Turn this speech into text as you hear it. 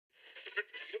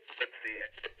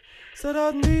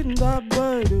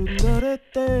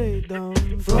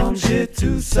From shit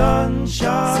to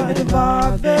sunshine,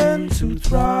 surviving to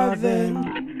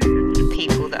thriving.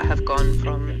 People that have gone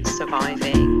from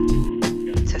surviving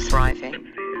to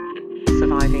thriving,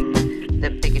 surviving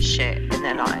the biggest shit in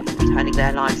their life, turning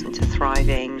their lives into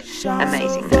thriving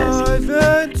amazingness.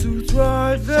 Surviving to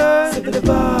thriving,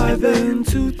 surviving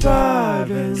to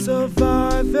thriving,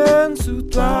 surviving to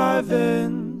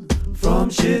thriving. From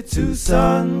shit to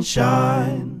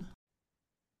sunshine.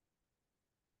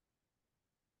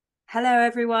 Hello,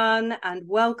 everyone, and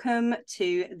welcome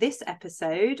to this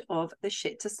episode of the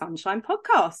Shit to Sunshine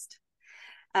podcast.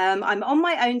 I'm on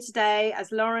my own today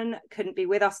as Lauren couldn't be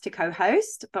with us to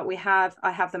co-host, but I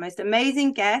have the most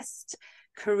amazing guest,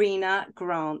 Karina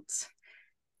Grant.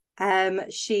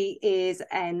 She is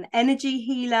an energy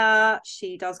healer.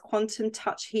 She does quantum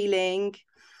touch healing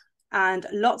and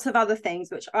lots of other things,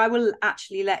 which I will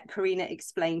actually let Karina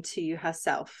explain to you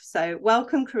herself. So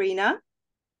welcome, Karina.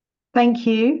 Thank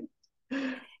you.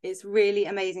 It's really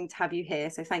amazing to have you here.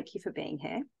 So thank you for being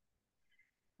here.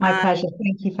 My pleasure.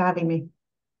 Thank you for having me.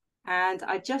 And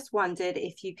I just wondered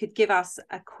if you could give us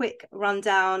a quick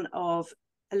rundown of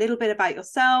a little bit about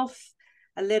yourself,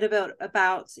 a little bit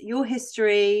about your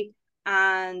history,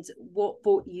 and what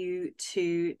brought you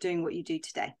to doing what you do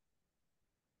today.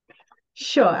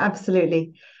 Sure,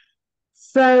 absolutely.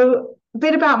 So a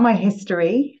bit about my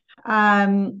history.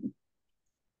 My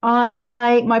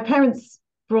parents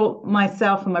brought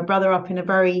myself and my brother up in a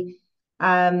very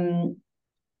kind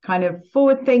of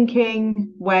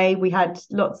forward-thinking way. We had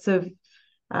lots of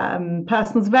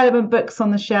personal development books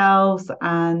on the shelves,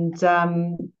 and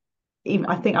even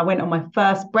I think I went on my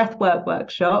first breathwork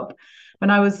workshop when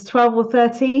I was 12 or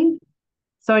 13.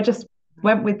 So I just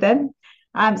went with them.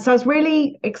 So I was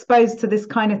really exposed to this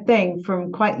kind of thing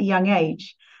from quite a young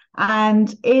age.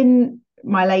 And in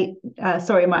my early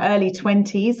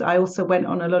 20s, I also went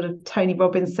on a lot of Tony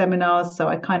Robbins seminars. So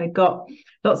I kind of got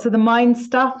lots of the mind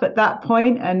stuff at that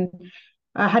point. And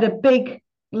I had a big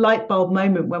light bulb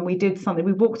moment when we did something.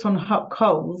 We walked on hot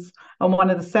coals on one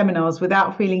of the seminars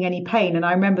without feeling any pain. And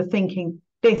I remember thinking,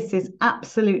 this is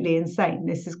absolutely insane.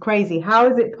 This is crazy.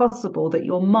 How is it possible that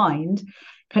your mind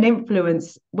can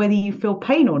influence whether you feel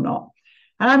pain or not?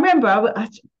 And I remember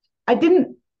I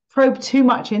didn't probe too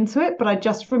much into it, but I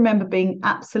just remember being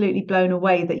absolutely blown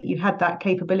away that you had that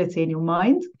capability in your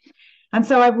mind. And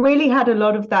so I really had a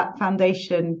lot of that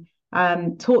foundation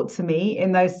taught to me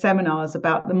in those seminars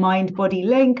about the mind-body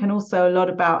link, and also a lot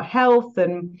about health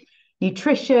and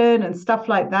nutrition and stuff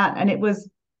like that. And it was,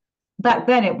 back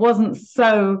then, it wasn't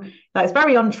so, like, it's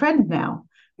very on trend now.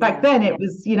 Back then, it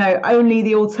was, only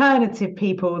the alternative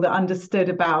people that understood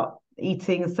about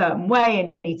eating a certain way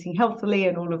and eating healthily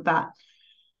and all of that.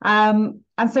 And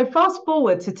so fast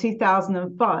forward to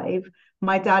 2005,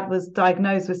 my dad was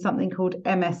diagnosed with something called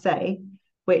MSA,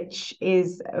 which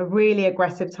is a really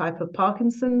aggressive type of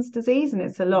Parkinson's disease. And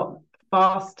it's a lot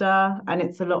faster and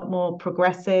it's a lot more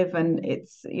progressive. And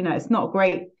it's not a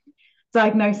great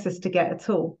diagnosis to get at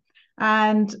all.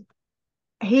 And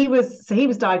he was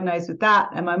diagnosed with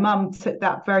that, and my mum took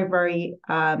that very, very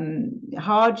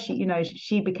hard.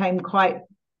 She became quite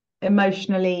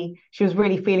emotionally, she was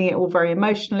really feeling it all very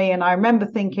emotionally. And I remember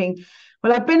thinking,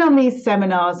 well, I've been on these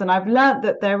seminars and I've learned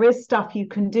that there is stuff you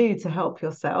can do to help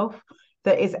yourself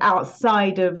that is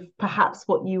outside of perhaps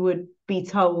what you would be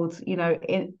told,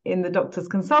 in the doctor's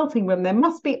consulting room. There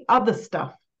must be other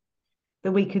stuff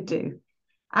that we could do.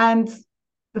 And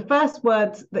the first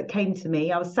word that came to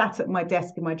me, I was sat at my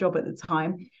desk in my job at the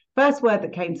time, first word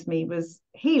that came to me was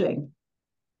healing.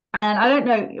 And I don't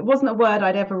know, it wasn't a word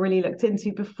I'd ever really looked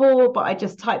into before, but I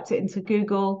just typed it into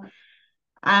Google.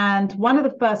 And one of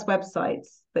the first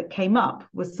websites that came up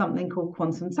was something called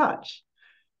Quantum Touch.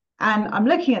 And I'm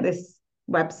looking at this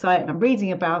website and I'm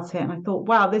reading about it, and I thought,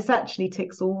 wow, this actually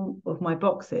ticks all of my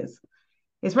boxes.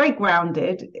 It's very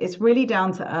grounded. It's really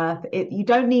down to earth. You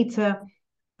don't need to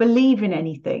believe in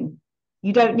anything.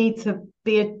 You don't need to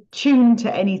be attuned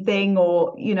to anything,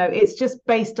 or, it's just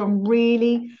based on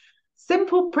really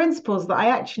simple principles that I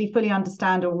actually fully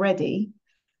understand already.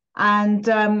 And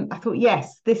I thought,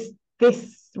 yes, this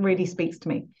really speaks to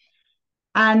me.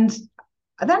 And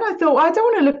then I thought, I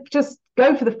don't want to just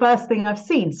go for the first thing I've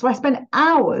seen. So I spent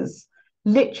hours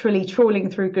literally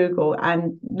trawling through Google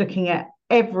and looking at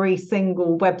every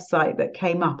single website that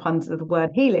came up under the word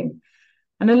healing.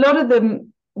 And a lot of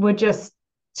them were just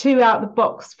too out the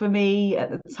box for me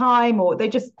at the time, or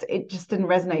it just didn't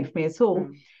resonate for me at all.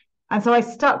 And so I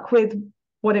stuck with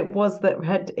what it was that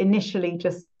had initially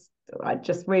just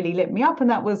really lit me up, and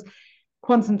that was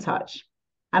quantum touch.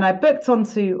 And I booked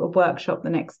onto a workshop the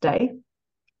next day.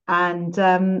 And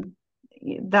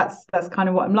that's kind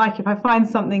of what I'm like. If I find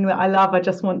something that I love, I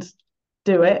just want to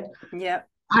do it. Yeah.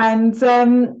 And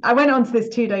I went on to this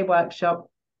 2-day workshop.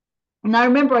 And I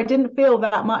remember I didn't feel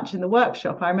that much in the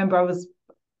workshop. I remember it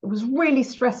was really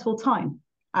stressful time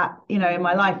in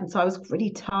my life. And so I was really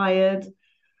tired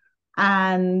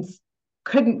and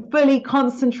couldn't fully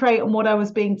concentrate on what I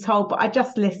was being told, but I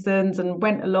just listened and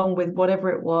went along with whatever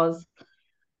it was.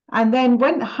 And then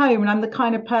went home, and I'm the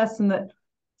kind of person that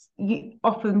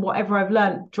often whatever I've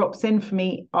learned drops in for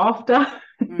me after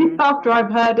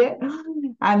I've heard it.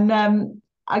 And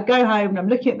I go home and I'm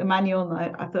looking at the manual,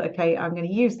 and I thought, okay, I'm going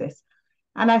to use this.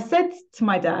 And I said to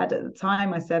my dad at the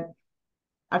time, I said,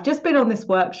 I've just been on this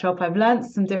workshop. I've learned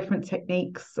some different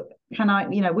techniques. Can I,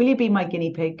 will you be my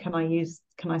guinea pig? Can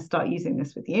I start using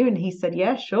this with you? And he said,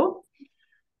 yeah, sure.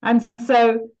 And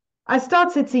so I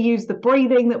started to use the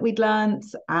breathing that we'd learned,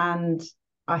 and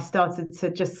I started to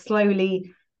just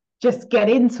slowly just get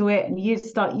into it and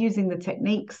start using the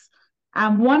techniques.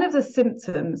 And one of the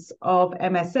symptoms of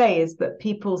MSA is that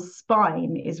people's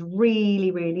spine is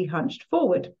really, really hunched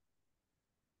forward,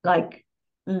 like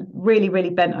really, really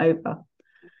bent over.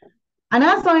 And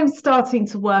as I'm starting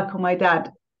to work on my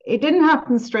dad, it didn't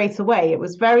happen straight away. It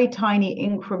was very tiny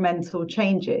incremental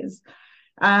changes.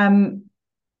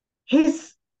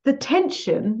 The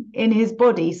tension in his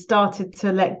body started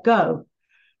to let go,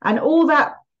 and all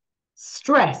that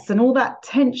stress and all that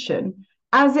tension,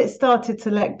 as it started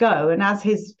to let go, and as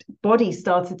his body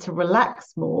started to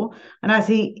relax more, and as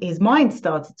his mind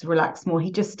started to relax more,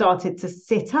 he just started to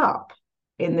sit up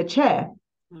in the chair.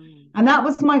 And that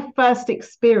was my first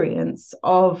experience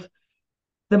of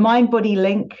the mind-body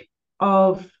link,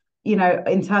 of,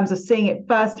 in terms of seeing it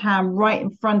firsthand right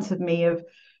in front of me, of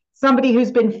somebody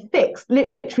who's been fixed,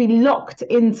 literally locked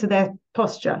into their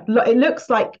posture. It looks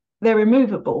like they're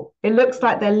immovable. It looks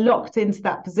like they're locked into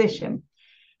that position.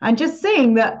 And just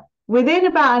seeing that within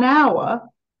about an hour,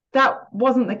 that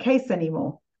wasn't the case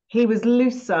anymore. He was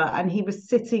looser and he was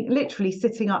literally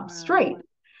sitting up straight.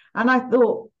 And I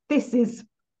thought, this is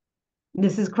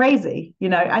crazy,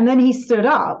 and then he stood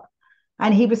up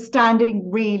and he was standing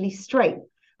really straight.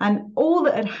 And all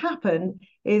that had happened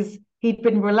is he'd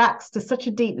been relaxed to such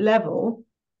a deep level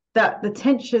that the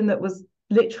tension that was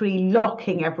literally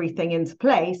locking everything into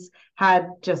place had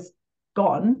just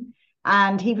gone.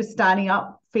 And he was standing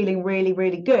up feeling really,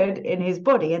 really good in his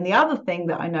body. And the other thing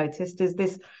that I noticed is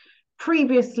this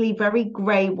previously very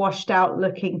grey, washed out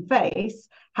looking face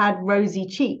had rosy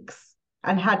cheeks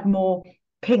and had more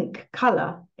pink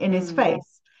color in his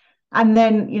face. And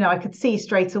then, I could see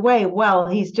straight away, well,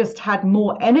 he's just had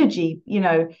more energy,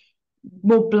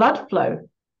 more blood flow.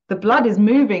 The blood is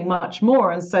moving much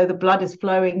more. And so the blood is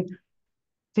flowing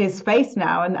to his face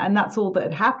now. And that's all that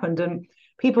had happened. And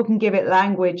people can give it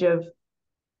language of,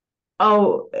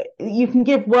 you can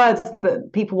give words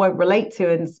that people won't relate to.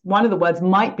 And one of the words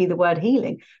might be the word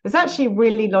healing. It's actually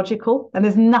really logical. And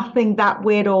there's nothing that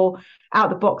weird or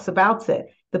out the box about it.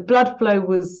 The blood flow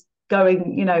was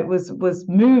going, was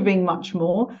moving much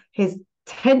more. His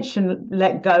tension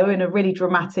let go in a really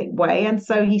dramatic way. And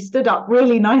so he stood up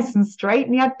really nice and straight,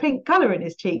 and he had pink color in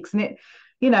his cheeks. And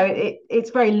it's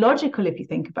very logical if you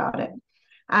think about it.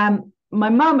 My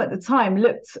mum at the time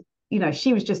looked,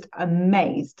 she was just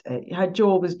amazed. Her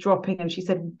jaw was dropping, and she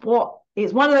said, what?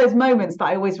 It's one of those moments that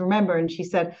I always remember. And she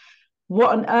said,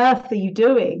 what on earth are you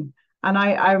doing? And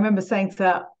I remember saying to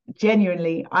her,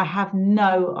 genuinely, I have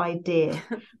no idea.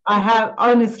 I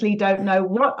honestly don't know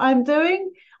what I'm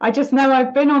doing. I just know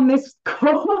I've been on this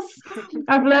course.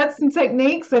 I've learned some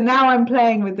techniques, and now I'm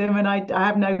playing with them, and I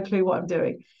have no clue what I'm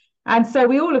doing. And so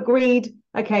we all agreed,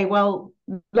 okay, well,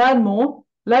 learn more,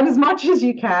 learn as much as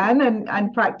you can,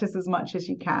 and practice as much as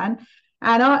you can.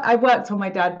 And I worked on my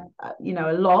dad,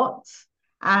 a lot.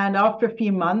 And after a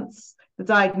few months, the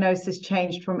diagnosis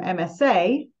changed from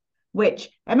MSA, which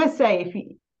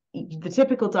MSA, the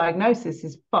typical diagnosis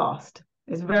is fast.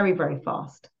 It's very, very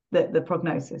fast, the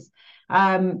prognosis.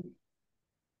 And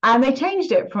they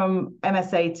changed it from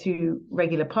MSA to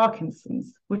regular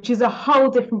Parkinson's, which is a whole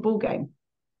different ballgame.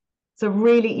 So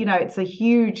really, it's a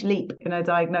huge leap in a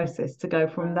diagnosis to go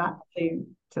from that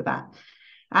to that.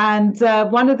 And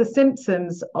one of the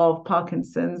symptoms of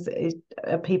Parkinson's is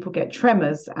people get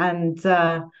tremors, and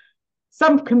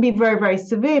some can be very, very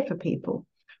severe for people.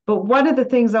 But one of the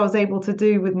things I was able to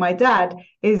do with my dad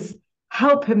is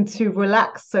help him to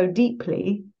relax so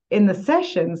deeply in the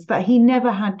sessions that he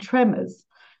never had tremors.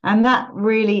 And that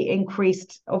really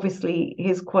increased, obviously,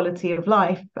 his quality of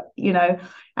life,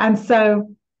 And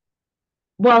so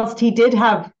whilst he did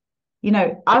have,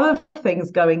 other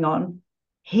things going on,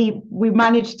 we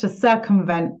managed to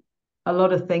circumvent a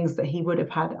lot of things that he would have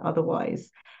had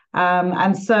otherwise.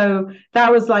 And so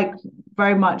that was like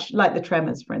very much like the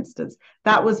tremors, for instance.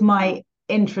 That was my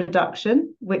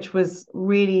introduction, which was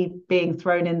really being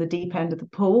thrown in the deep end of the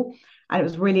pool. And it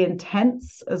was really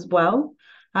intense as well.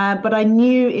 But I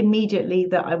knew immediately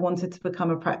that I wanted to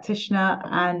become a practitioner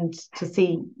and to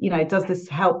see, does this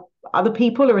help other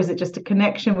people, or is it just a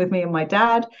connection with me and my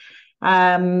dad?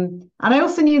 And I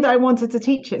also knew that I wanted to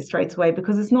teach it straight away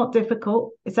because it's not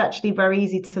difficult. It's actually very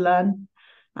easy to learn.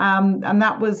 And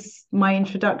that was my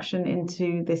introduction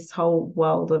into this whole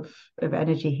world of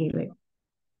energy healing.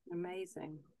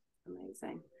 Amazing.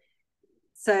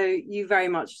 So you very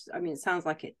much, I mean, it sounds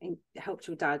like it helped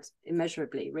your dad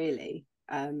immeasurably, really,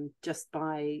 just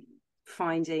by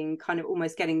finding, kind of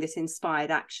almost getting this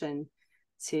inspired action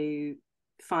to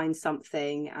find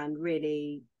something. And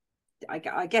really,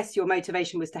 I guess your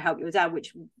motivation was to help your dad,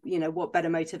 which, what better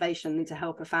motivation than to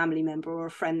help a family member or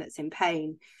a friend that's in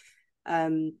pain.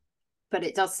 But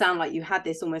it does sound like you had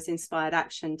this almost inspired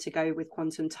action to go with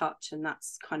quantum touch, and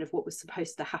that's kind of what was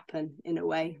supposed to happen in a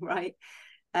way, right?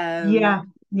 Yeah,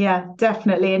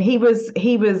 definitely. And he was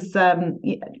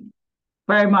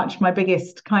very much my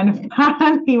biggest kind of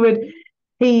fan.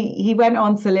 He went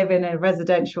on to live in a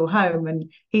residential home, and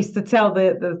he used to tell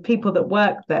the people that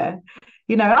worked there,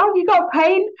 oh, you got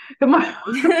pain? My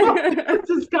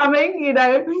is coming,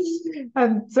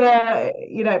 and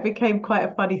it became quite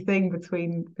a funny thing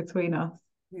between us.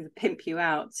 Pimp you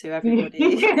out to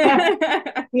everybody.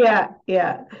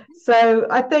 Yeah. So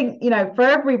I think, for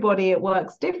everybody it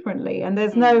works differently, and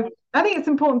I think it's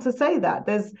important to say that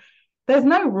there's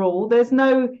no rule.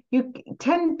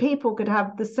 10 people could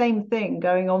have the same thing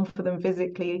going on for them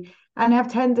physically and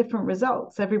have 10 different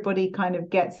results. Everybody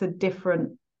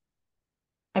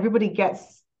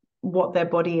gets what their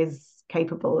body is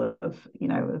capable of,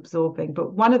 absorbing.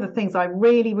 But one of the things I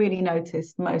really, really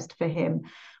noticed most for him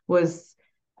was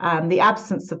the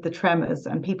absence of the tremors,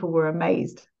 and people were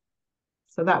amazed.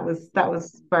 So that was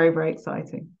very, very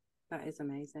exciting. That is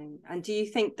amazing. And do you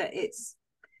think that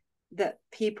that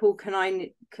people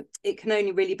it can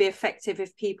only really be effective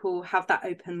if people have that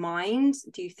open mind?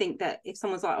 Do you think that if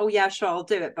someone's like, oh yeah, sure, I'll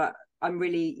do it, but I'm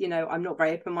really, I'm not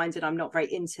very open-minded, I'm not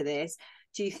very into this,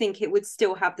 do you think it would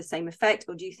still have the same effect,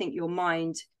 or do you think your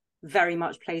mind very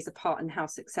much plays a part in how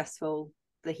successful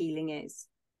the healing is?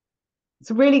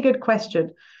 It's a really good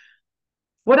question.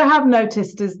 What I have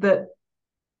noticed is that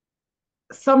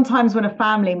sometimes when a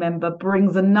family member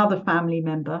brings another family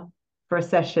member for a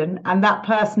session, and that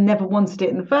person never wanted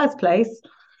it in the first place,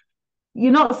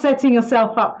 you're not setting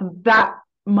yourself up for that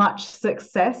much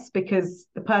success because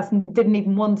the person didn't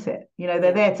even want it.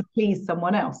 They're there to please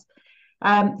someone else.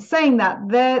 Saying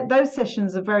that, those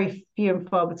sessions are very few and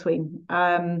far between.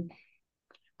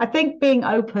 I think being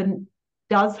open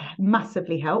does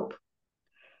massively help.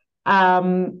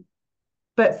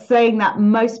 But saying that,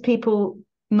 most people,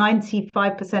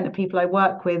 95% of people I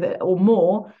work with or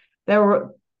more,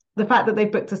 the fact that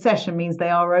they've booked a session means they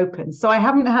are open. So I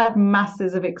haven't had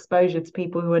masses of exposure to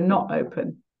people who are not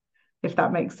open, if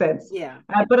that makes sense. Yeah.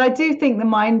 But I do think the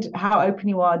mind, how open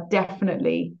you are,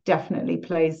 definitely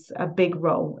plays a big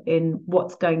role in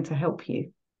what's going to help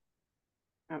you.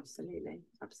 Absolutely.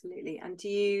 And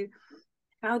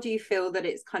how do you feel that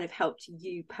it's kind of helped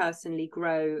you personally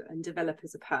grow and develop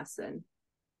as a person?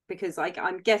 Because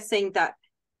I'm guessing that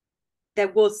there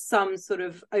was some sort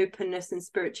of openness and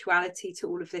spirituality to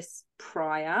all of this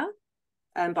prior,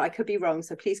 but I could be wrong,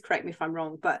 so please correct me if I'm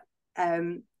wrong. But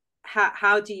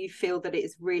how do you feel that it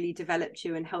has really developed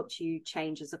you and helped you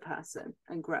change as a person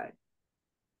and grow?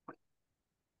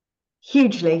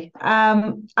 Hugely.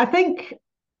 I think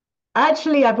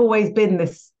actually I've always been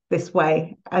this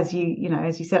way, as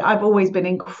you said. I've always been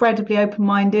incredibly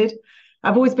open-minded.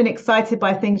 I've always been excited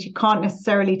by things you can't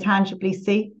necessarily tangibly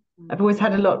see. I've always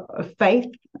had a lot of faith,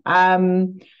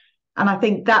 and I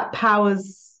think that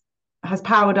has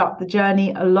powered up the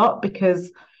journey a lot,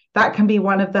 because that can be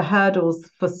one of the hurdles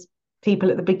for people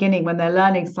at the beginning when they're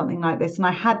learning something like this. And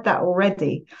I had that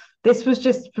already. This was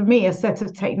just, for me, a set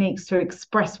of techniques to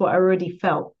express what I already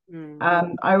felt.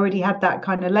 I already had that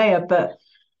kind of layer, but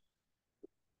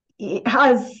it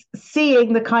has,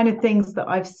 seeing the kind of things that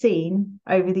I've seen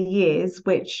over the years,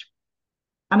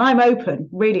 and I'm open,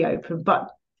 really open,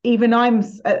 but even I'm,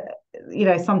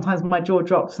 sometimes my jaw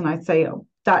drops and I say, oh,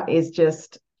 that is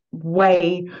just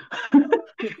way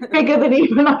bigger than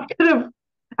even I could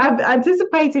have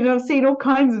anticipated. I've seen all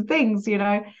kinds of things,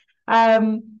 so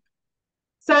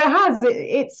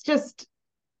it's just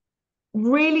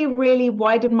really, really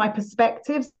widened my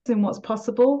perspectives in what's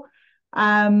possible.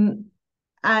 And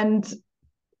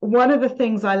one of the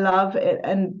things I love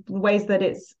and ways that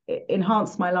it's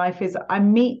enhanced my life is I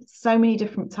meet so many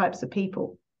different types of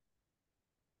people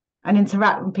and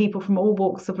interact with people from all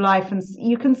walks of life. And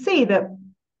you can see that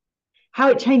how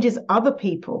it changes other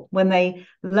people when they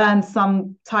learn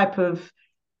some type of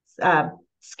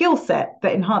skill set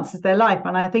that enhances their life.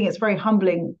 And I think it's very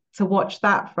humbling to watch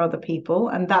that for other people.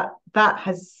 And that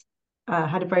has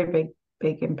had a very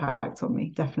big impact on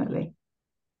me, definitely.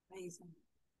 Amazing.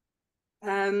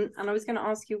 And I was going to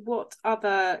ask you, what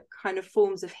other kind of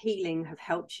forms of healing have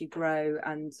helped you grow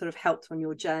and sort of helped on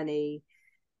your journey,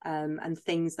 and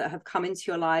things that have come into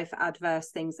your life, adverse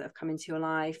things that have come into your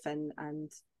life, and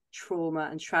trauma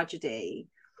and tragedy,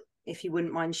 if you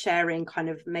wouldn't mind sharing kind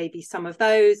of maybe some of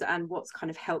those and what's kind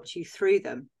of helped you through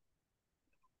them.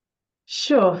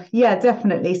 Sure. Yeah,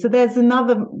 definitely. So there's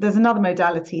another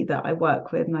modality that I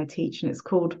work with and I teach, and it's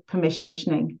called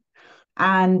permissioning.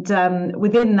 And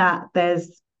within that,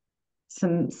 there's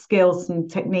some skills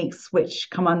and techniques which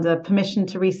come under permission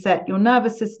to reset your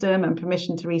nervous system and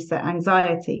permission to reset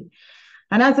anxiety.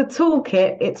 And as a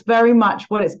toolkit, it's very much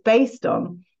what it's based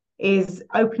on is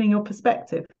opening your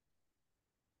perspective.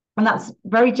 And that's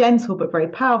very gentle, but very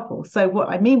powerful. So what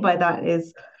I mean by that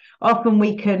is often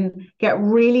we can get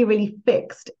really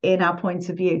fixed in our point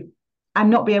of view and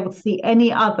not be able to see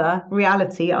any other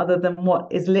reality other than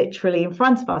what is literally in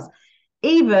front of us.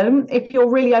 Even if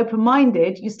you're really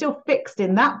open-minded, you're still fixed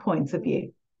in that point of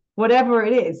view, whatever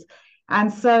it is.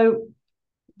 And so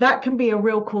that can be a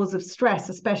real cause of stress,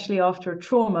 especially after a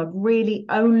trauma, really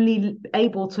only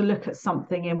able to look at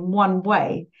something in one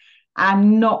way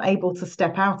and not able to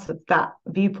step out of that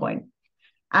viewpoint.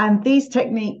 And these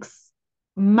techniques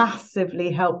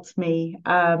massively helped me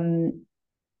in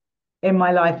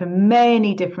my life in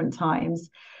many different times,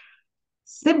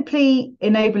 simply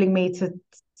enabling me to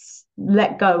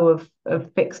let go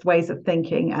of fixed ways of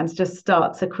thinking and just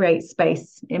start to create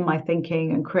space in my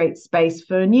thinking and create space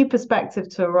for a new perspective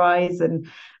to arise and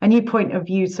a new point of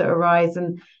view to arise.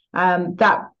 And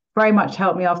that very much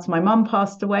helped me after my mum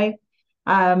passed away,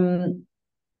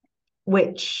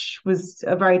 which was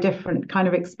a very different kind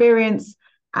of experience.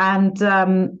 And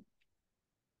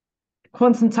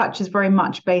quantum touch is very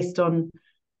much based on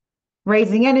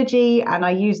raising energy, and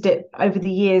I used it over the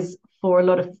years for a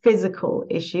lot of physical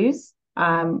issues,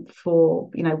 for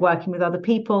working with other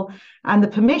people. And the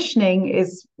permissioning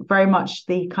is very much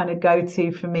the kind of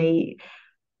go-to for me,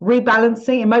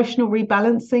 emotional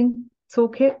rebalancing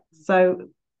toolkit. So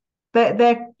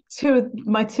they're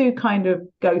my two kind of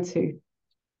go-to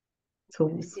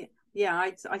tools.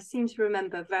 Yeah, I seem to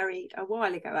remember a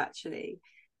while ago actually.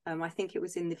 I think it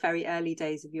was in the very early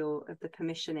days of the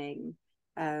permissioning.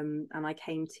 And I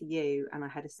came to you and I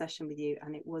had a session with you,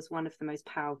 and it was one of the most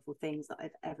powerful things that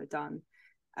I've ever done.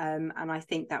 And I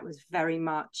think that was very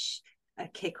much a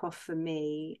kickoff for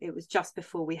me. It was just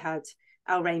before we had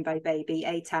our rainbow baby,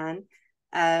 Aitan.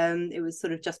 It was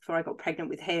sort of just before I got pregnant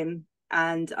with him.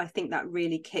 And I think that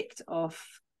really kicked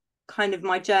off kind of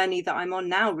my journey that I'm on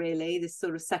now, really, this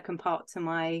sort of second part to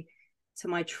my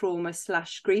trauma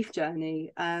 / grief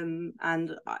journey.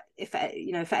 And if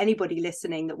for anybody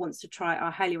listening that wants to try it,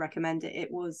 I highly recommend it.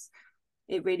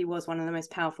 It really was one of the most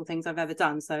powerful things I've ever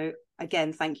done. So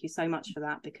again, thank you so much for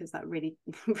that, because that really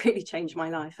changed my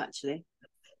life actually.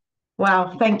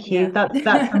 Wow, thank you. Yeah.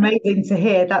 That's amazing to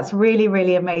hear. That's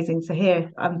really amazing to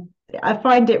hear. I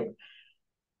find it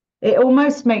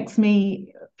almost makes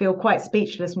me feel quite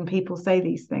speechless when people say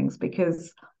these things,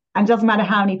 because and it doesn't matter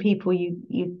how many people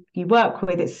you work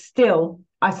with,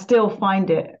 I still find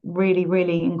it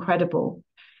really incredible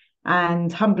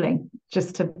and humbling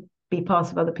just to be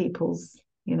part of other people's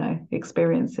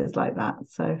experiences like that.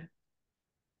 So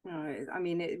no, I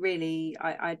mean, it really,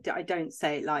 I don't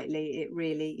say it lightly. It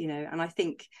really, and I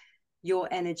think your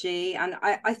energy, and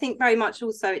I think very much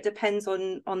also it depends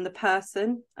on the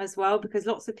person as well, because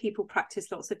lots of people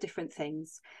practice lots of different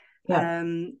things. Yeah.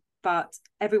 But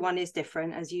everyone is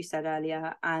different, as you said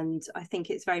earlier. And I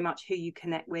think it's very much who you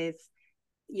connect with.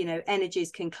 Energies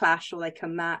can clash or they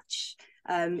can match,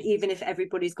 even if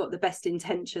everybody's got the best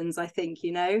intentions, I think,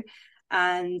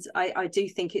 and I do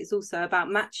think it's also about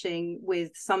matching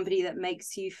with somebody that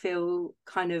makes you feel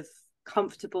kind of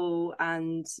comfortable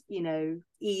and,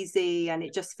 easy, and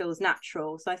it just feels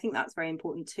natural. So I think that's very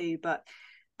important too. But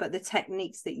the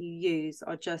techniques that you use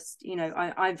are just,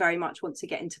 I very much want to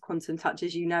get into quantum touch,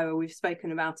 as we've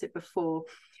spoken about it before.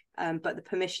 But the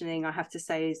permissioning, I have to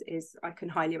say, is I can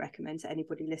highly recommend to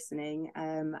anybody listening.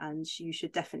 And you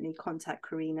should definitely contact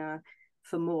Karina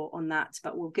for more on that.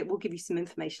 But we'll give you some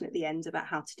information at the end about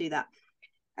how to do that.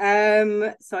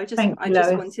 So I just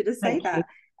wanted to say that.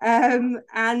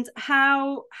 And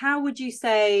how would you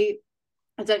say,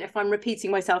 I don't know if I'm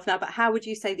repeating myself now, but how would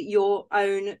you say that your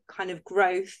own kind of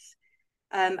growth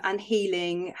and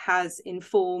healing has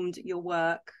informed your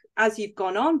work as you've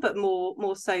gone on, but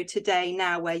more so today,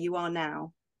 now, where you are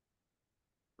now?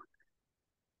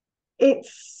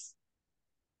 It's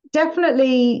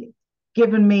definitely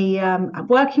given me,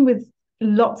 working with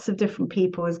lots of different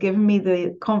people has given me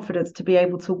the confidence to be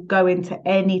able to go into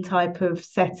any type of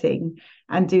setting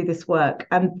and do this work.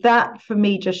 And that for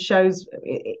me just shows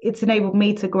it's enabled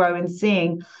me to grow in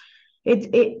seeing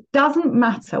it doesn't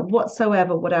matter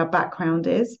whatsoever what our background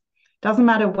is. It doesn't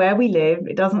matter where we live.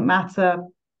 It doesn't matter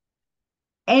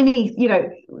any,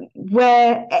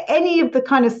 where any of the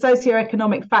kind of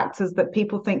socioeconomic factors that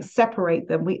people think separate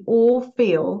them. We all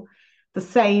feel the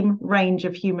same range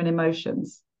of human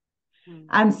emotions.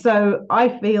 And so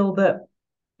I feel that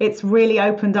it's really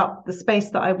opened up the space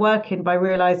that I work in by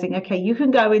realizing, okay, you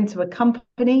can go into a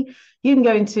company, you can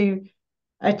go into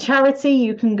a charity,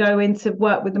 you can go into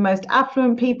work with the most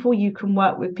affluent people, you can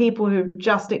work with people who've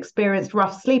just experienced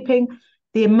rough sleeping.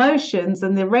 The emotions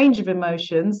and the range of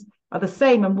emotions are the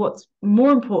same. And what's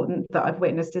more important that I've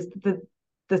witnessed is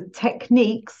the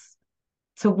techniques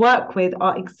to work with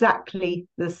are exactly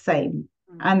the same.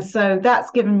 And so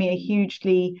that's given me a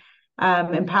hugely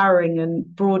empowering and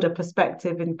broader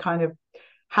perspective in kind of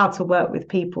how to work with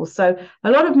people. So a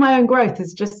lot of my own growth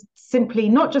has just simply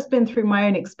not just been through my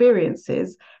own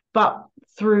experiences, but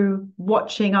through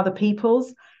watching other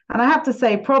people's. And I have to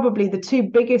say, probably the two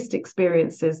biggest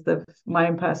experiences of my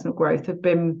own personal growth have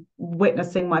been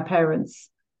witnessing my parents'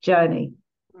 journey.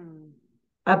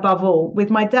 Above all,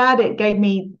 with my dad, it gave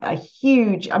me a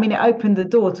huge, it opened the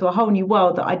door to a whole new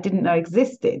world that I didn't know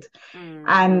existed.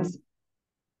 And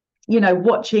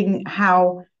watching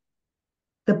how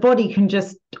the body can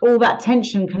just, all that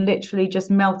tension can literally just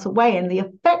melt away, and the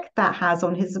effect that has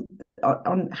on his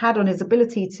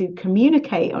ability to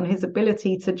communicate, on his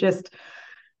ability to just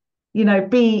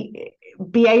be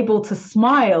able to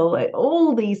smile at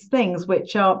all these things,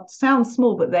 which sound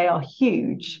small, but they are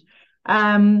huge.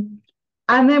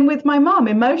 And then with my mom,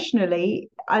 emotionally,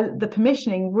 the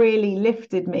permissioning really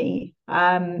lifted me,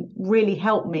 really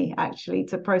helped me actually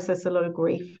to process a lot of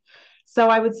grief. So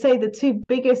I would say the two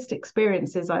biggest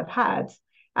experiences I've had,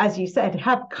 as you said,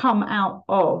 have come out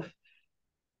of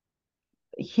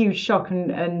huge shock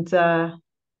and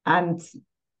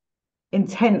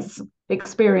intense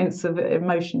experience of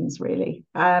emotions, really.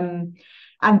 And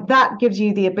that gives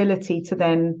you the ability to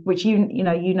then, which you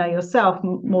know yourself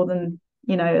more than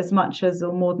as much as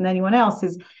or more than anyone else,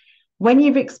 is when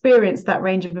you've experienced that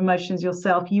range of emotions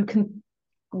yourself, you can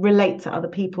relate to other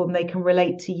people and they can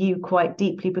relate to you quite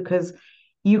deeply, because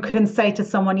you can say to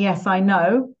someone, yes, I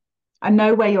know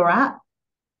where you're at,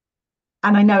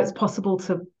 and I know it's possible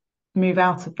to move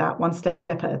out of that one step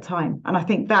at a time. And I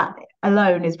think that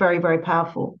alone is very, very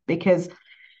powerful, because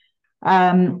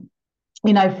for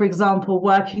example,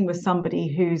 working with somebody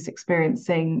who's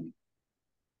experiencing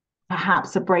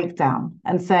perhaps a breakdown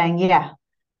and saying, yeah,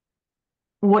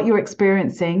 what you're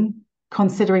experiencing,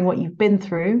 considering what you've been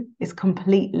through, is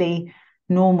completely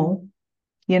normal,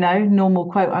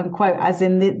 normal, quote unquote, as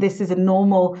in this is a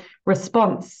normal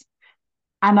response.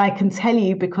 And I can tell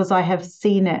you, because I have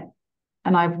seen it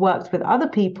and I've worked with other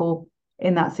people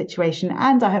in that situation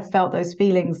and I have felt those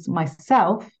feelings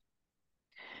myself,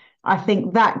 I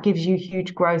think that gives you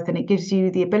huge growth, and it gives you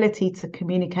the ability to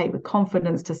communicate with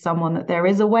confidence to someone that there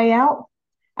is a way out,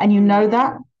 and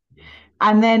that.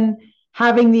 And then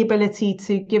having the ability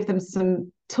to give them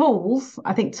some tools.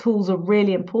 I think tools are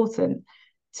really important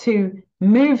to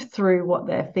move through what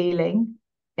they're feeling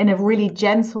in a really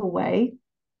gentle way.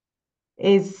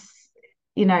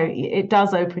 It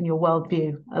does open your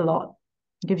worldview a lot.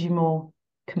 It gives you more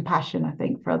compassion, I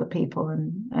think, for other people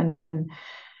and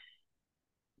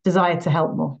desire to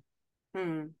help more.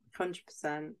 100%.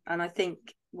 And I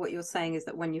think what you're saying is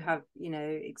that when you have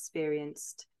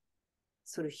experienced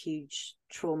sort of huge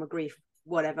trauma, grief,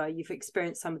 whatever, you've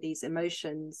experienced some of these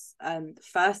emotions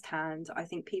firsthand, I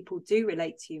think people do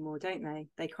relate to you more, don't they?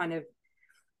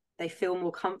 They feel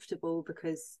more comfortable,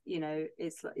 because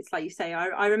it's like you say.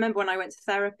 I remember when I went to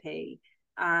therapy,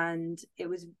 and it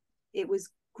was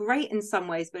great in some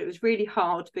ways, but it was really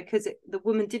hard because the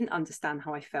woman didn't understand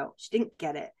how I felt. She didn't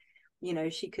get it.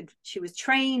 She was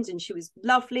trained and she was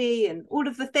lovely and all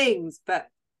of the things, but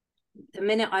the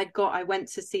minute I went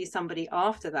to see somebody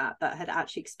after that had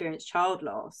actually experienced child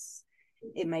loss,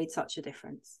 it made such a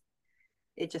difference.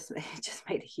 It just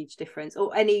made a huge difference.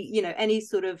 Or any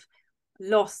sort of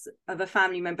loss of a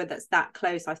family member that's that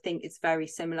close, I think it's very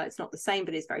similar. It's not the same,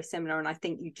 but it's very similar. And I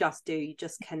think you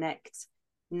just connect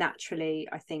naturally,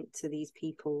 I think, to these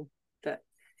people that,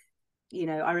 you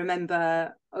know, I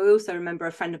also remember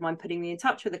a friend of mine putting me in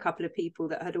touch with a couple of people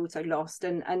that had also lost,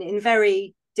 and in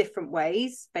very different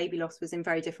ways. Baby loss was in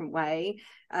very different way.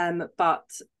 But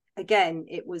again,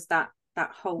 it was that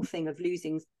whole thing of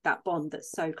losing that bond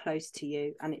that's so close to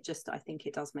you. And it just, I think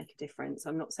it does make a difference.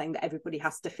 I'm not saying that everybody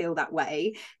has to feel that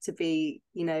way to be,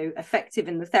 you know, effective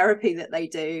in the therapy that they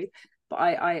do. But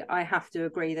I have to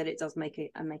agree that it does make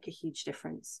a huge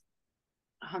difference.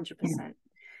 100%.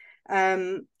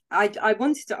 Yeah. I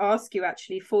wanted to ask you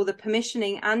actually for the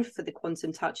permissioning and for the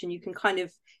quantum touch, and you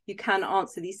can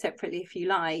answer these separately if you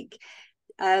like.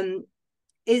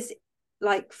 Is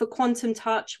like for quantum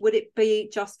touch, would it be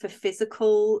just for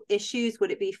physical issues?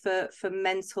 Would it be for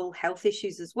mental health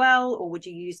issues as well? Or would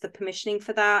you use the permissioning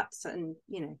for that, and,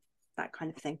 you know, that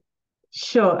kind of thing?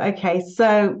 Sure. Okay.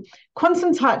 So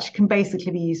quantum touch can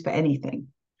basically be used for anything.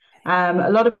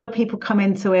 A lot of people come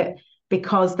into it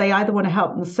because they either want to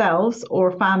help themselves or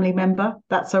a family member.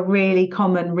 That's a really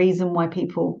common reason why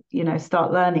people, you know,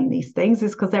 start learning these things,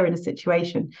 is because they're in a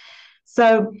situation.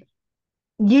 So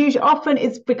often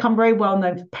it's become very well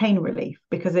known for pain relief,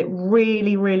 because it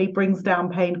really, really brings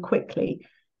down pain quickly.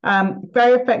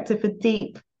 Very effective for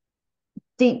deep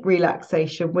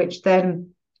relaxation, which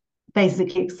then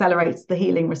basically accelerates the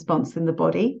healing response in the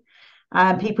body.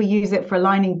 People use it for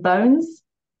aligning bones.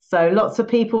 So lots of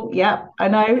people, yeah, I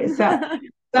know. So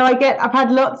I've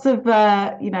had lots of,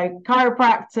 you know,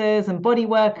 chiropractors and body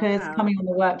workers coming on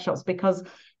the workshops, because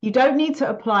you don't need to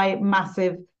apply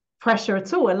massive pressure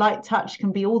at all. A light touch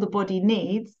can be all the body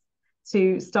needs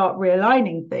to start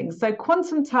realigning things. So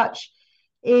quantum touch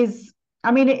is,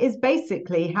 I mean, it is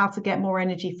basically how to get more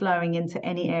energy flowing into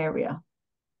any area.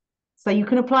 So you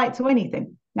can apply it to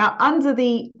anything. Now, under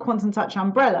the quantum touch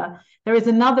umbrella, there is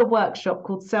another workshop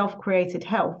called Self-Created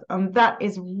Health, and that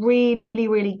is really,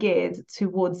 really geared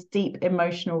towards deep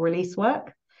emotional release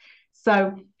work.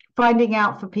 So finding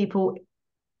out for people,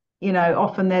 you know,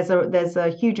 often there's a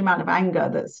huge amount of anger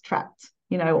that's trapped,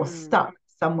 you know, or stuck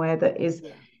somewhere, that is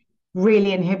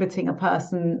really inhibiting a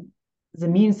person's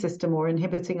immune system or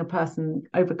inhibiting a person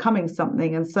overcoming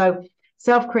something. And so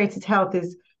Self-Created Health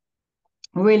is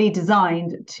really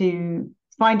designed to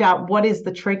find out what is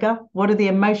the trigger, what are the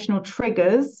emotional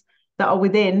triggers that are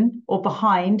within or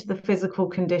behind the physical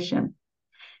condition.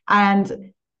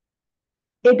 And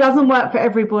it doesn't work for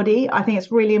everybody. I think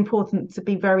it's really important to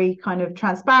be very kind of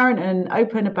transparent and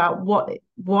open about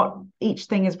what each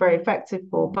thing is very effective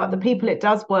for. But the people it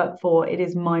does work for, it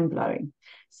is mind-blowing.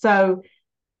 So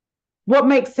what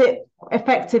makes it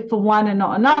effective for one and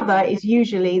not another is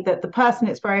usually that the person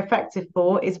it's very effective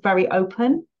for is very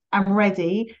open and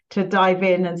ready to dive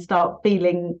in and start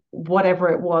feeling whatever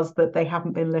it was that they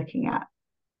haven't been looking at.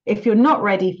 If you're not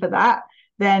ready for that,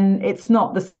 then it's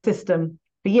not the system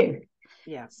for you.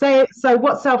 Yeah. So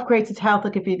what Self-Created Health,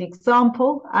 I'll give you an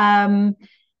example. A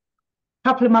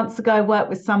couple of months ago, I worked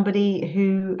with somebody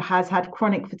who has had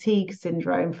chronic fatigue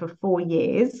syndrome for 4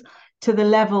 years, to the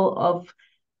level of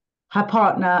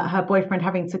her boyfriend,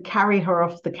 having to carry her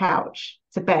off the couch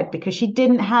to bed because she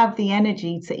didn't have the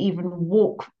energy to even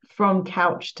walk from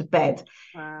couch to bed.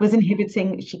 Wow. Was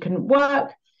inhibiting. She couldn't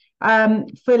work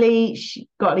fully. She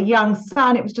got a young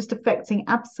son. It was just affecting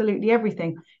absolutely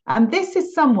everything. And this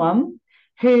is someone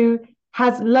who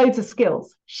has loads of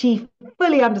skills. She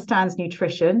fully understands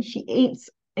nutrition. She eats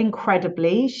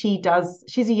incredibly. She's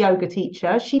a yoga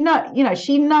teacher. She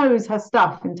knows her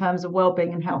stuff in terms of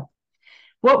well-being and health.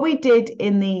 What we did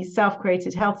in the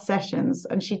Self-Created Health sessions,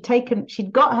 and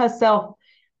she'd got herself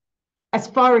as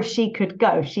far as she could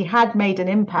go. She had made an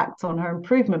impact on her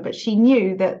improvement, but she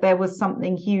knew that there was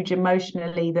something huge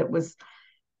emotionally that was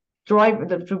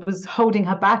holding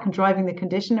her back and driving the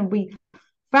condition. And we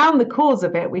found the cause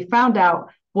of it. We found out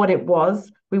what it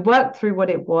was. We worked through what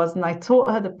it was, and I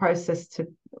taught her the process to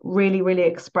really, really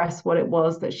express what it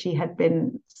was that she had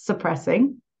been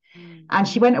suppressing. And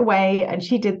she went away and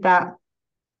she did that.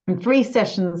 And 3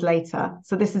 sessions later,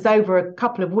 so this is over a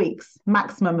couple of weeks,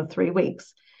 maximum of 3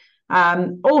 weeks,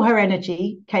 all her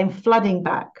energy came flooding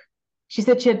back. She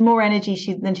said she had more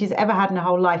energy than she's ever had in her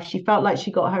whole life. She felt like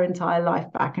she got her entire life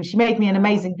back. And she made me an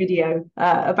amazing video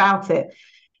about it.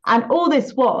 And all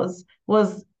this was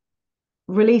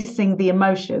releasing the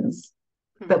emotions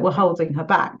that were holding her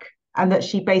back, and that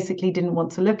she basically didn't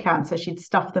want to look at. So she'd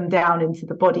stuff them down into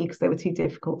the body because they were too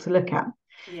difficult to look at.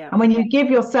 Yeah. And when you give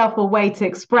yourself a way to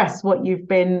express what you've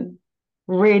been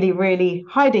really, really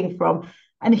hiding from,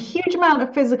 and a huge amount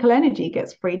of physical energy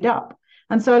gets freed up.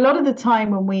 And so a lot of the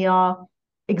time when we are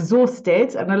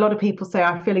exhausted, and a lot of people say,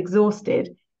 I feel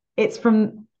exhausted, it's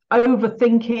from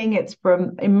overthinking, it's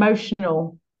from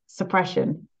emotional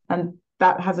suppression, and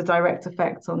that has a direct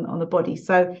effect on the body.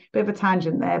 So a bit of a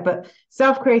tangent there, but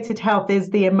self-created health is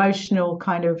the emotional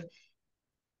kind of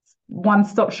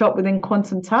one-stop shop within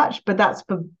quantum touch, but that's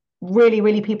for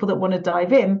really people that want to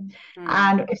dive in.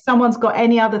 And if someone's got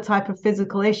any other type of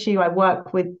physical issue, I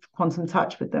work with quantum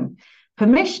touch with them.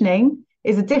 Permissioning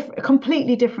is a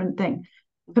completely different thing.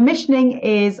 Permissioning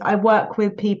is, I work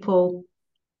with people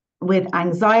with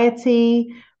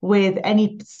anxiety, with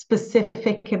any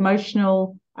specific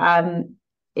emotional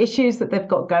issues that they've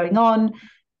got going on.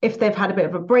 If they've had a bit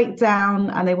of a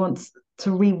breakdown and they want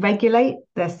to re-regulate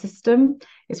their system,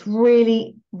 it's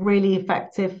really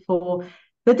effective. For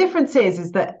the difference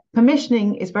is that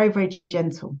permissioning is very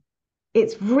gentle.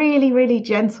 It's really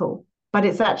gentle, but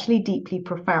it's actually deeply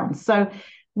profound. So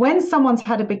when someone's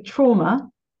had a big trauma,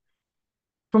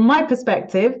 from my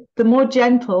perspective, the more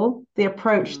gentle the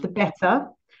approach, the better,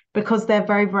 because they're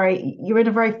you're in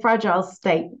a very fragile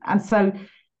state. And so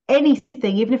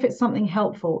anything, even if it's something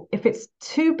helpful, if it's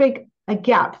too big a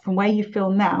gap from where you feel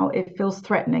now, it feels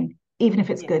threatening, even if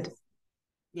it's good.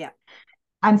 Yeah.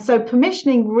 And so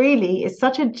permissioning really is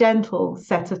such a gentle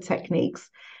set of techniques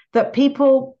that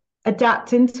people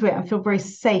adapt into it and feel very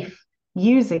safe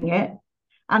using it.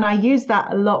 And I use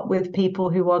that a lot with people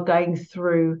who are going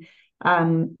through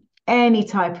any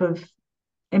type of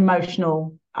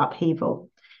emotional upheaval.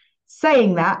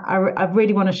 Saying that, I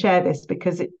really want to share this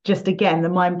because it just, again, the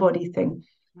mind-body thing.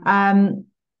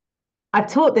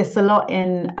 I've taught this a lot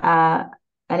in an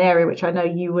area which I know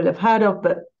you will have heard of,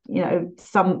 but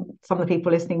some of the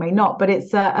people listening may not. But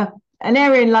it's an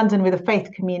area in London with a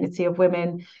faith community of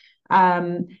women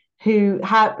who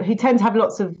tend to have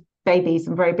lots of babies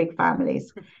and very big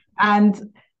families.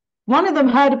 And one of them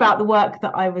heard about the work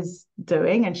that I was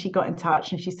doing, and she got in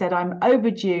touch and she said, I'm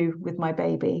overdue with my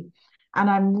baby and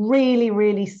I'm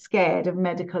really scared of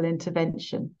medical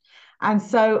intervention. And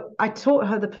so I taught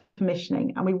her the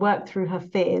permissioning and we worked through her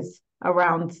fears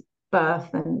around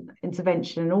birth and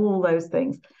intervention and all those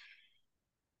things.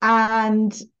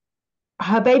 And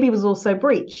her baby was also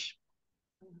breech.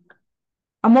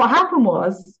 And what happened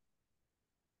was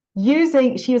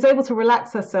she was able to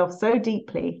relax herself so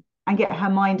deeply and get her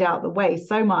mind out the way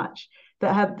so much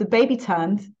that the baby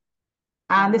turned.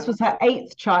 And this was her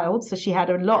 8th child. So she had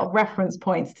a lot of reference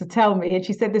points to tell me. And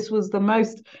she said this was the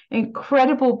most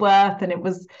incredible birth. And it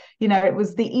was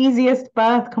the easiest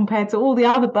birth compared to all the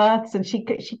other births. And she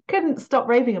couldn't stop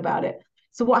raving about it.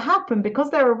 So what happened, because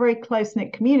they're a very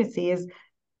close-knit community, is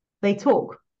they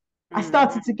talk. I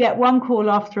started to get one call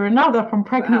after another from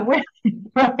pregnant women,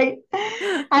 right?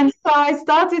 And so I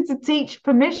started to teach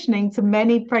permissioning to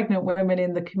many pregnant women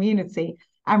in the community.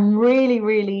 I'm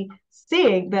really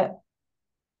seeing that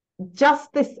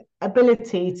just this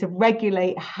ability to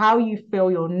regulate how you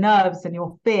feel, your nerves and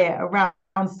your fear around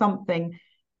something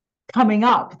coming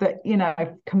up that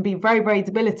can be very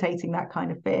debilitating, that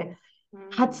kind of fear,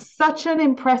 had such an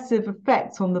impressive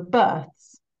effect on the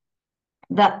births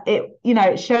that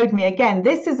it showed me, again,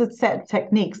 this is a set of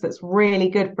techniques that's really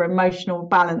good for emotional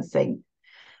balancing,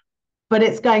 but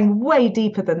it's going way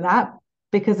deeper than that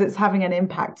because it's having an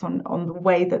impact on the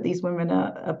way that these women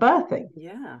are birthing.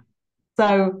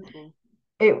 So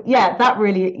that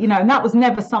really, and that was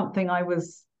never something I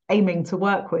was aiming to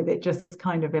work with. It just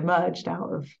kind of emerged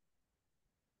out of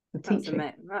the teaching.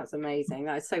 That's amazing.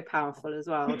 That is so powerful as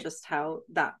well. Just how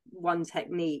that one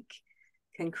technique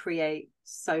can create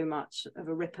so much of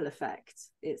a ripple effect.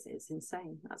 It's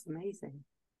insane. That's amazing.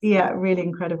 Yeah, really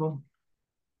incredible.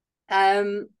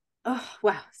 Oh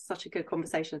wow, such a good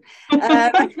conversation.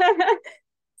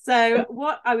 So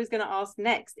what I was going to ask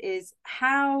next is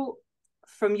how,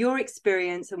 from your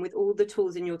experience and with all the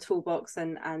tools in your toolbox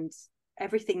and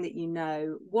everything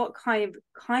that what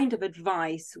kind of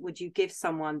advice would you give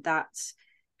someone that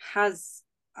has,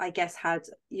 I guess, had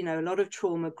a lot of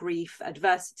trauma, grief,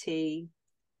 adversity,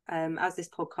 as this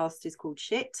podcast is called,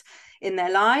 shit, in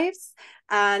their lives,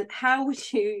 and how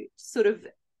would you sort of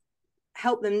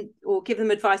help them or give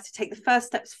them advice to take the first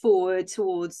steps forward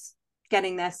towards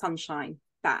getting their sunshine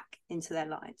back into their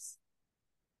lives?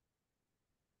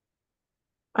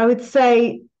 I would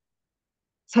say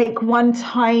take one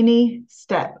tiny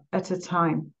step at a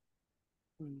time.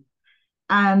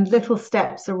 And little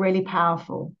steps are really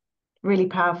powerful.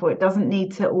 It doesn't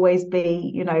need to always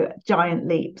be, giant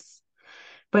leaps.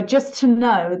 But just to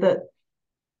know that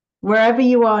wherever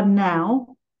you are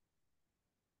now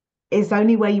is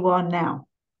only where you are now.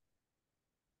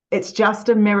 It's just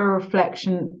a mirror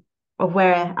reflection of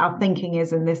where our thinking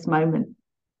is in this moment,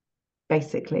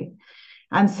 basically.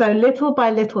 And so little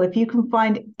by little, if you can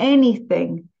find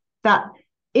anything that,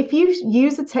 if you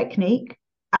use a technique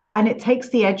and it takes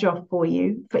the edge off for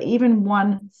you for even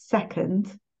 1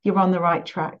 second, you're on the right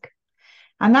track.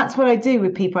 And that's what I do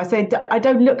with people. I say,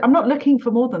 I'm not looking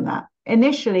for more than that.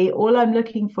 Initially, all I'm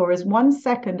looking for is 1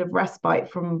 second of respite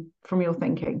from your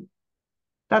thinking.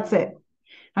 That's it.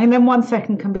 And then 1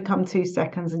 second can become 2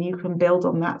 seconds, and you can build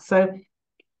on that. So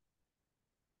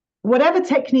whatever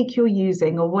technique you're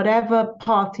using, or whatever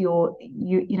path you're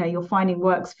finding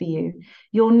works for you,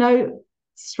 you'll know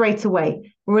straight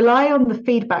away. Rely on the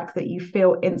feedback that you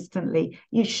feel instantly.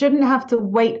 You shouldn't have to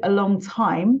wait a long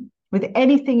time with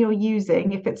anything you're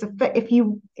using. If it's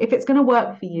going to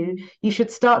work for you, you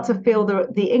should start to feel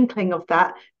the inkling of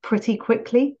that pretty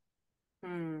quickly.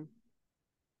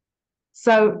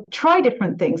 So try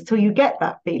different things till you get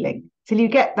that feeling,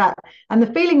 and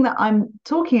the feeling that I'm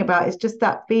talking about is just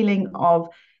that feeling of,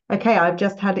 okay, I've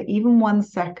just had even 1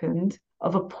 second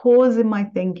of a pause in my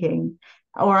thinking,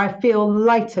 or I feel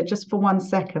lighter just for 1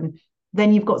 second.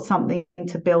 Then you've got something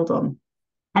to build on.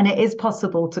 And it is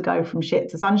possible to go from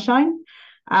shit to sunshine.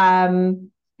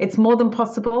 It's more than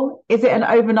possible. Is it an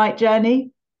overnight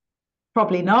journey?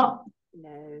 Probably not.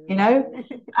 No.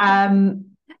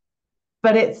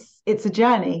 But it's a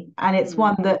journey, and it's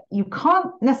one that you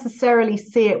can't necessarily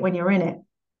see it when you're in it,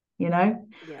 Yeah.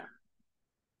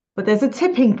 But there's a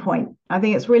tipping point. I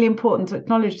think it's really important to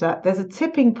acknowledge that there's a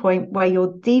tipping point where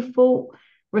your default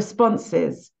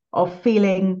responses of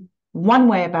feeling one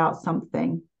way about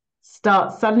something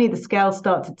suddenly the scales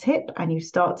start to tip, and you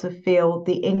start to feel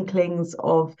the inklings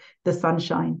of the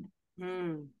sunshine.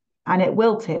 And it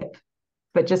will tip.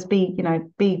 But just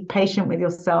be patient with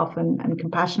yourself and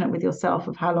compassionate with yourself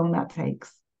of how long that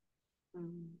takes.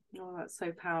 Oh, that's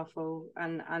so powerful.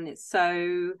 And it's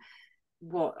so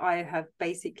what I have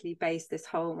basically based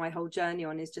my whole journey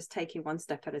on, is just taking one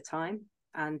step at a time,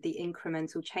 and the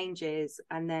incremental changes.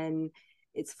 And then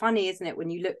it's funny, isn't it, when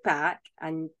you look back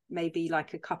and maybe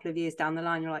like a couple of years down the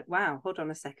line, you're like, wow, hold on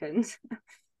a second.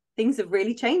 Things have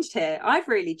really changed here. I've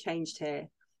really changed here.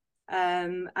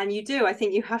 And I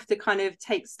think you have to kind of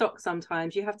take stock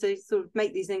sometimes. You have to sort of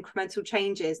make these incremental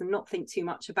changes and not think too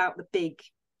much about the big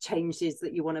changes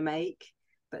that you want to make.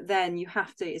 But then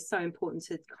it's so important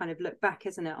to kind of look back,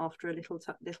 isn't it, after a little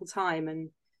time, and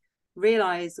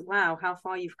realize, wow, how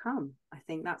far you've come. I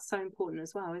think that's so important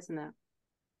as well, isn't it?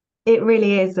 It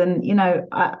really is. And,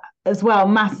 as well,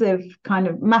 massive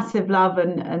love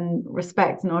and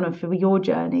respect and honor for your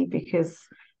journey, because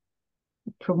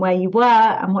from where you were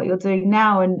and what you're doing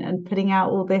now, and putting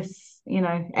out all this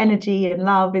energy and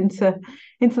love into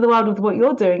the world with what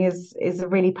you're doing is a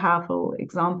really powerful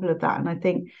example of that. And I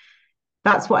think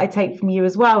that's what I take from you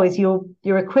as well, is you're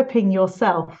equipping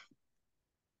yourself,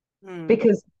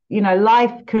 because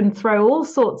life can throw all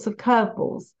sorts of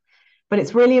curveballs, but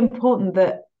it's really important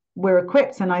that we're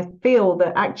equipped. And I feel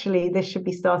that actually this should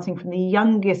be starting from the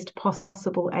youngest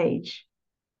possible age.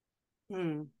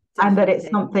 And that it's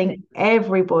something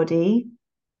everybody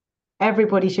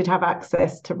should have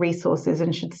access to resources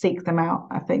and should seek them out.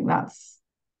 I think that's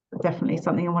definitely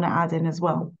something I want to add in as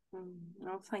well.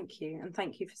 Oh, thank you. And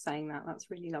thank you for saying that.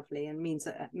 That's really lovely and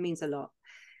means a lot.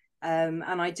 And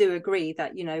I do agree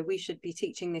that, we should be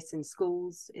teaching this in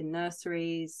schools, in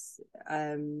nurseries.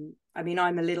 I'm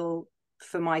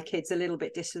for my kids, a little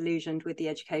bit disillusioned with the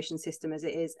education system as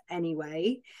it is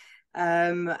anyway.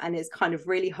 And it's kind of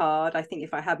really hard. I think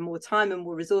if I had more time and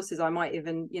more resources, I might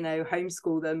even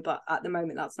homeschool them, but at the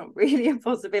moment that's not really a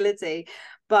possibility.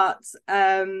 But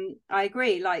I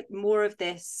agree, like, more of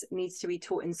this needs to be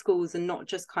taught in schools, and not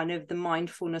just kind of the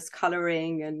mindfulness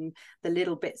colouring and the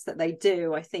little bits that they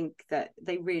do. I think that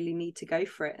they really need to go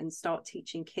for it and start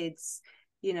teaching kids,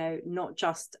 not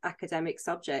just academic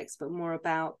subjects, but more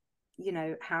about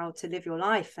how to live your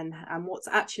life and what's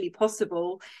actually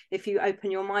possible if you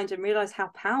open your mind and realize how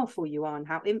powerful you are and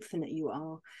how infinite you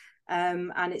are.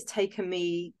 And it's taken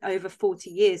me over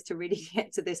 40 years to really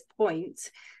get to this point.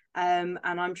 And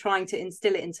I'm trying to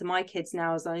instill it into my kids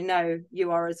now, as I know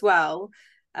you are as well.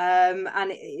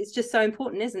 And it's just so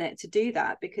important, isn't it, to do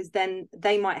that, because then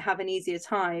they might have an easier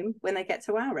time when they get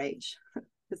to our age,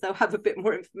 because they'll have a bit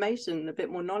more information, a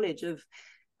bit more knowledge of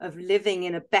living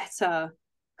in a better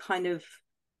kind of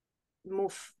more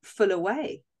fuller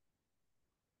way.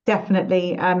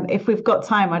 Definitely. If we've got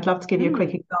time, I'd love to give you a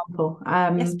quick example.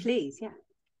 Yes, please. Yeah.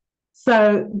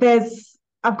 So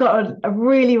I've got a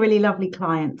really, really lovely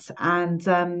client,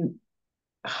 and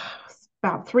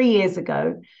about 3 years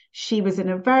ago, she was in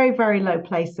a very, very low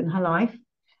place in her life,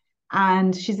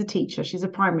 and she's a teacher. She's a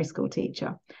primary school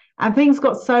teacher, and things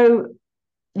got so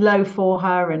low for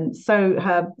her, and so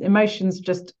her emotions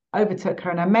just overtook her,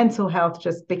 and her mental health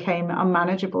just became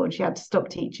unmanageable, and she had to stop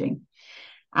teaching.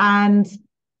 And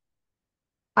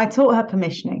I taught her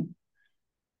permissioning,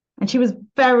 and she was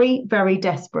very, very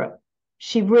desperate.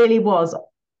 She really was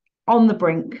on the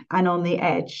brink and on the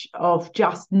edge of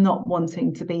just not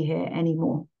wanting to be here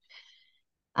anymore.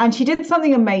 And she did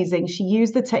something amazing. She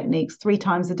used the techniques 3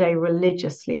 times a day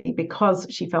religiously because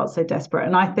she felt so desperate.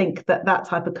 And I think that that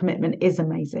type of commitment is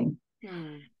amazing.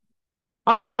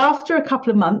 After a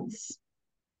couple of months,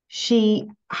 she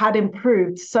had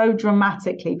improved so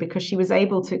dramatically because she was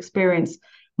able to experience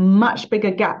much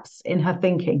bigger gaps in her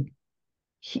thinking,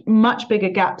 much bigger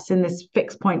gaps in this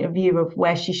fixed point of view of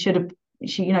where she should have,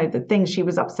 the things she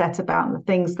was upset about and the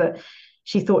things that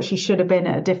she thought she should have been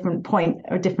at a different point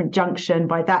or a different junction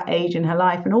by that age in her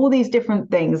life, and all these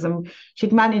different things. And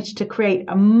she'd managed to create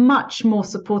a much more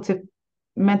supportive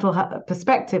mental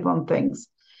perspective on things.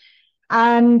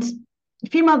 And a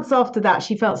few months after that,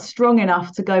 she felt strong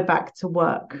enough to go back to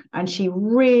work. And she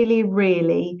really,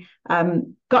 really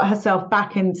got herself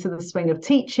back into the swing of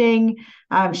teaching.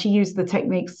 She used the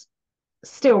techniques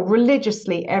still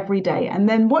religiously every day. And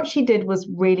then what she did was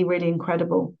really, really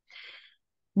incredible.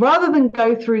 Rather than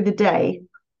go through the day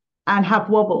and have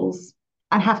wobbles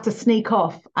and have to sneak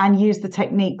off and use the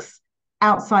techniques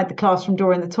outside the classroom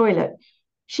door in the toilet,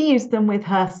 she used them with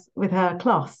her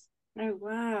class. Oh,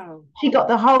 wow. She got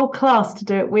the whole class to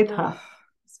do it with her.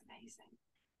 That's amazing.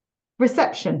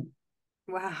 Reception.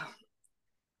 Wow.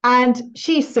 And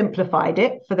she simplified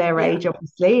it for their age,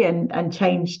 obviously, and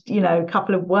changed, a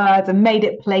couple of words and made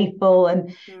it playful.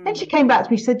 And then she came back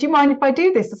to me, she said, "Do you mind if I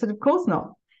do this?" I said, "Of course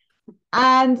not."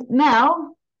 And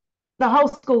now the whole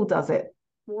school does it.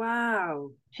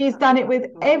 Wow. She's done it with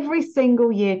every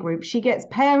single year group. She gets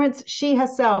parents. She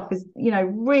herself is,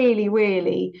 really,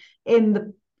 really in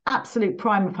the absolute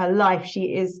prime of her life.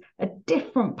 She is a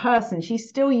different person. She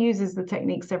still uses the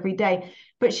techniques every day,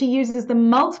 but she uses them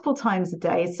multiple times a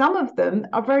day. Some of them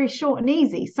are very short and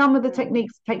easy. Some of the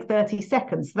techniques take 30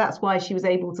 seconds. So that's why she was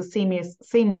able to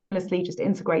seamlessly just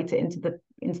integrate it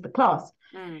into the class.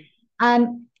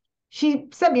 And she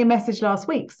sent me a message last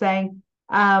week saying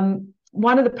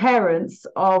one of the parents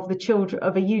of the children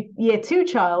of a year 2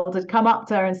 child had come up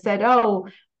to her and said, "Oh,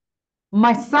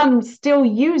 my son still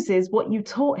uses what you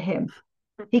taught him.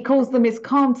 He calls them his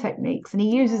calm techniques and he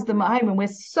uses them at home. And we're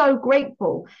so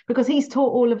grateful because he's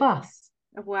taught all of us."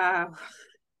 Wow.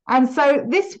 And so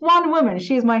this one woman,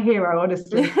 she's my hero,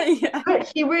 honestly. But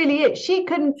she really is. She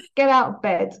couldn't get out of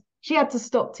bed. She had to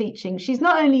stop teaching. She's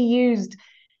not only used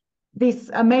this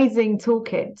amazing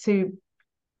toolkit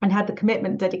and had the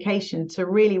commitment, dedication to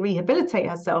really rehabilitate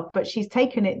herself, but she's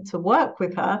taken it to work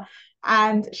with her.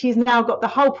 And she's now got the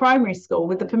whole primary school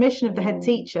with the permission of the head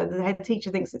teacher. The head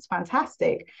teacher thinks it's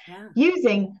fantastic.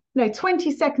 Using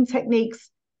 20-second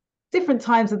techniques, different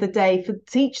times of the day to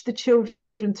teach the children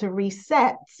to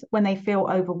reset when they feel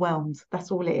overwhelmed.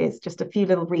 That's all it is, just a few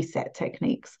little reset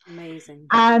techniques. Amazing.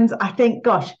 And I think,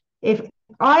 gosh, if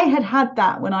I had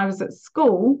that when I was at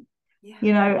school,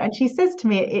 and she says to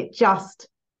me, it just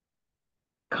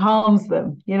calms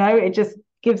them, it just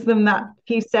gives them that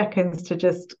few seconds to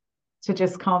just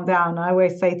calm down. I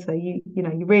always say to her, you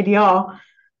really are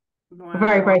a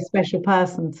very, very special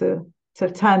person to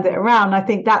have turned it around. I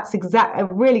think that's a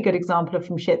really good example of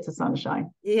from shit to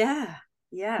sunshine. That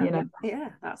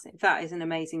is an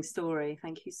amazing story.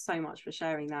 Thank you so much for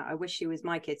sharing that. I wish she was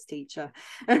my kid's teacher.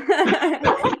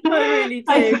 I really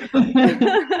do.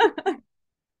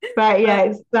 But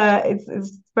yeah,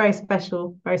 it's very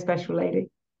special lady.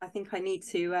 I think I need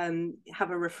to have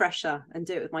a refresher and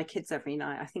do it with my kids every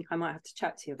night. I think I might have to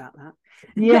chat to you about that.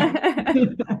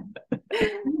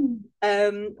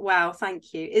 Wow,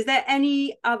 thank you. Is there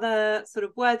any other sort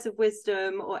of words of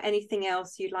wisdom or anything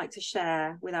else you'd like to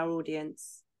share with our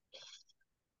audience?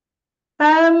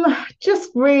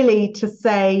 Just really to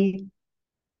say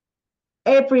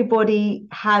everybody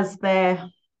has their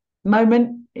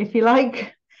moment, if you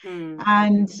like,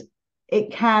 and it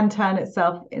can turn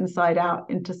itself inside out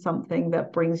into something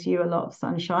that brings you a lot of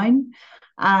sunshine.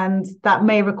 And that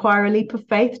may require a leap of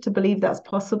faith to believe that's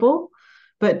possible,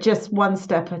 but just one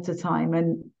step at a time.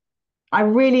 And I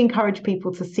really encourage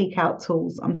people to seek out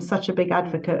tools. I'm such a big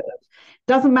advocate.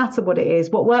 Doesn't matter what it is.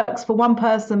 What works for one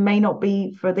person may not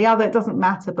be for the other. It doesn't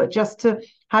matter, but just to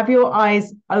have your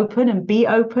eyes open and be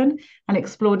open and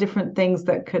explore different things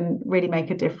that can really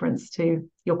make a difference to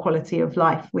your quality of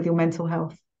life with your mental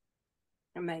health.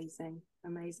 Amazing.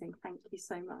 Thank you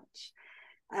so much.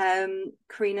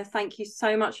 Karina, thank you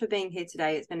so much for being here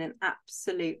today. It's been an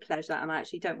absolute pleasure, and I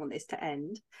actually don't want this to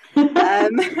end. I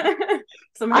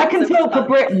can talk for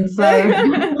Britain, so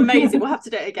amazing. We'll have to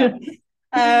do it again.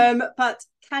 But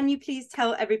can you please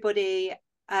tell everybody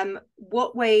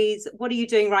what are you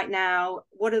doing right now?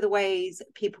 What are the ways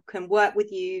people can work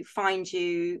with you, find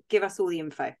you? Give us all the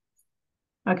info.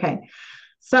 Okay.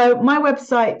 So my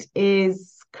website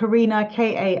is Karina,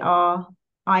 Karina,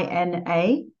 Grant,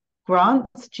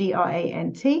 Grant,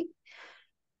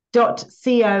 .co.uk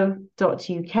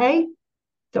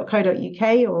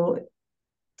or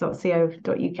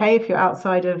 .co.uk if you're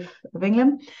outside of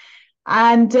England.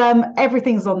 And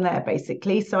everything's on there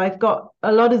basically. So I've got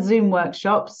a lot of Zoom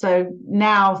workshops. So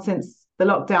now, since the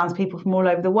lockdowns, people from all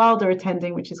over the world are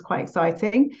attending, which is quite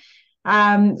exciting.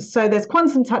 So there's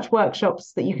quantum touch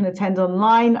workshops that you can attend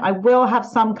online. I will have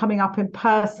some coming up in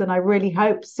person, I really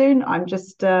hope soon. I'm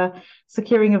just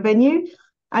securing a venue.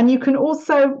 And you can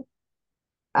also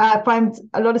find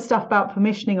a lot of stuff about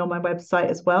permissioning on my website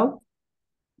as well.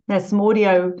 There's some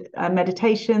audio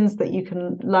meditations that you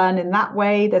can learn in that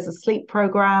way. There's a sleep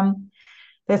program.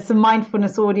 There's some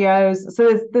mindfulness audios.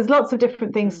 So there's lots of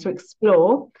different things to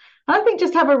explore. And I think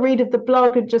just have a read of the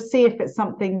blog and just see if it's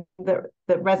something that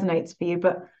resonates for you.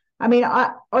 But I mean,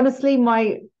 I honestly,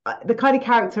 the kind of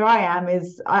character I am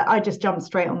is I just jump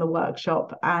straight on the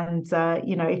workshop. And,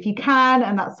 if you can,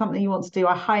 and that's something you want to do,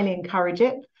 I highly encourage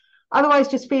it. Otherwise,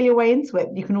 just feel your way into it.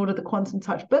 You can order the Quantum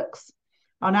Touch books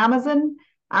on Amazon,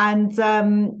 and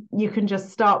you can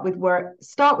just start with where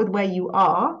you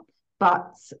are,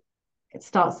 but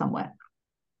start somewhere.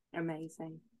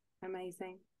 Amazing.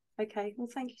 Okay, well,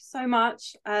 thank you so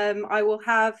much. I will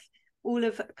have all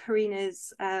of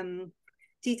Karina's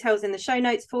details in the show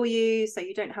notes for you, so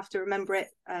you don't have to remember it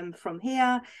from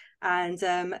here. And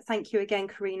thank you again,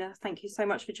 Karina. Thank you so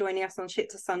much for joining us on Shit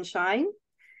to Sunshine.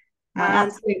 My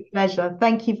absolute pleasure.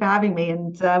 Thank you for having me,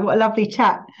 and what a lovely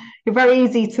chat. You're very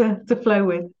easy to flow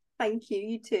with. Thank you.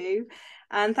 You too.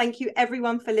 And thank you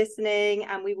everyone for listening,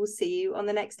 and we will see you on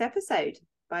the next episode.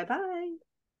 Bye-bye.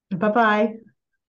 Bye-bye.